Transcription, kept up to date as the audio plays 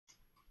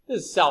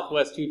This is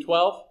Southwest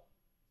 212.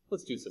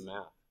 Let's do some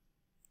math.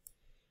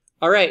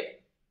 All right.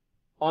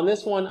 On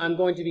this one, I'm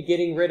going to be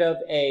getting rid of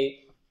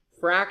a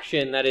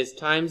fraction that is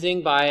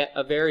timesing by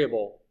a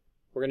variable.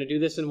 We're going to do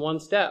this in one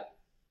step.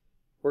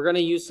 We're going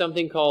to use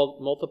something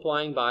called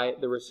multiplying by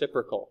the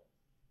reciprocal.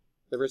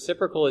 The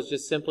reciprocal is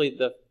just simply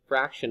the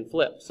fraction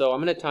flipped. So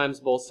I'm going to times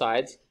both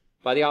sides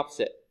by the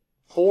opposite.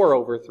 4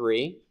 over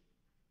 3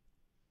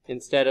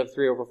 instead of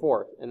 3 over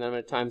 4. And then I'm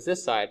going to times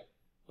this side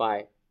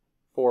by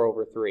 4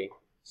 over 3.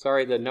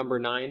 Sorry, the number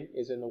 9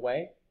 is in the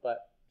way,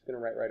 but I'm going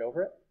to write right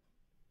over it.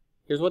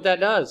 Here's what that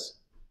does.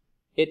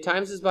 It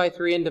timeses by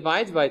 3 and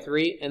divides by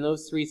 3, and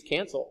those 3's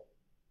cancel.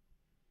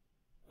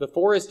 The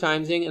 4 is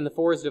timesing and the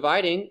 4 is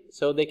dividing,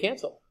 so they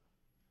cancel.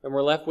 And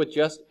we're left with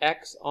just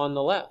x on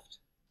the left.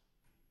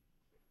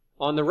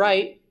 On the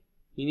right,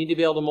 you need to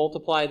be able to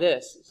multiply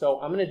this. So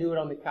I'm going to do it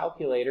on the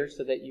calculator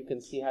so that you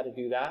can see how to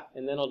do that,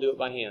 and then I'll do it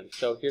by hand.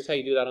 So here's how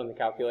you do that on the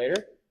calculator.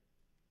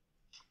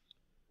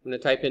 I'm going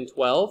to type in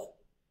 12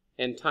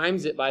 and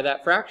times it by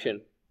that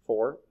fraction,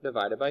 4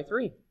 divided by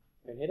 3,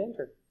 and hit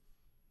enter.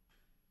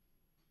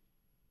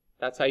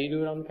 That's how you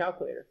do it on the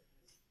calculator.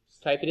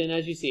 Just type it in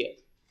as you see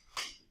it.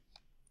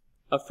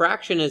 A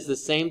fraction is the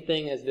same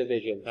thing as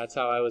division. That's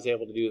how I was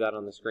able to do that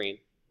on the screen.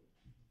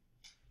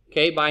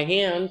 Okay, by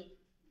hand,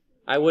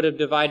 I would have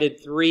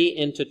divided 3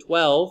 into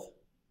 12,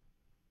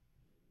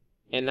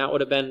 and that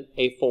would have been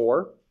a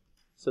 4.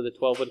 So the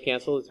 12 would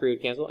cancel, the 3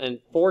 would cancel, and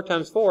 4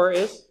 times 4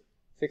 is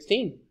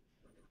 16.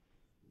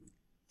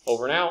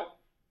 Over and out.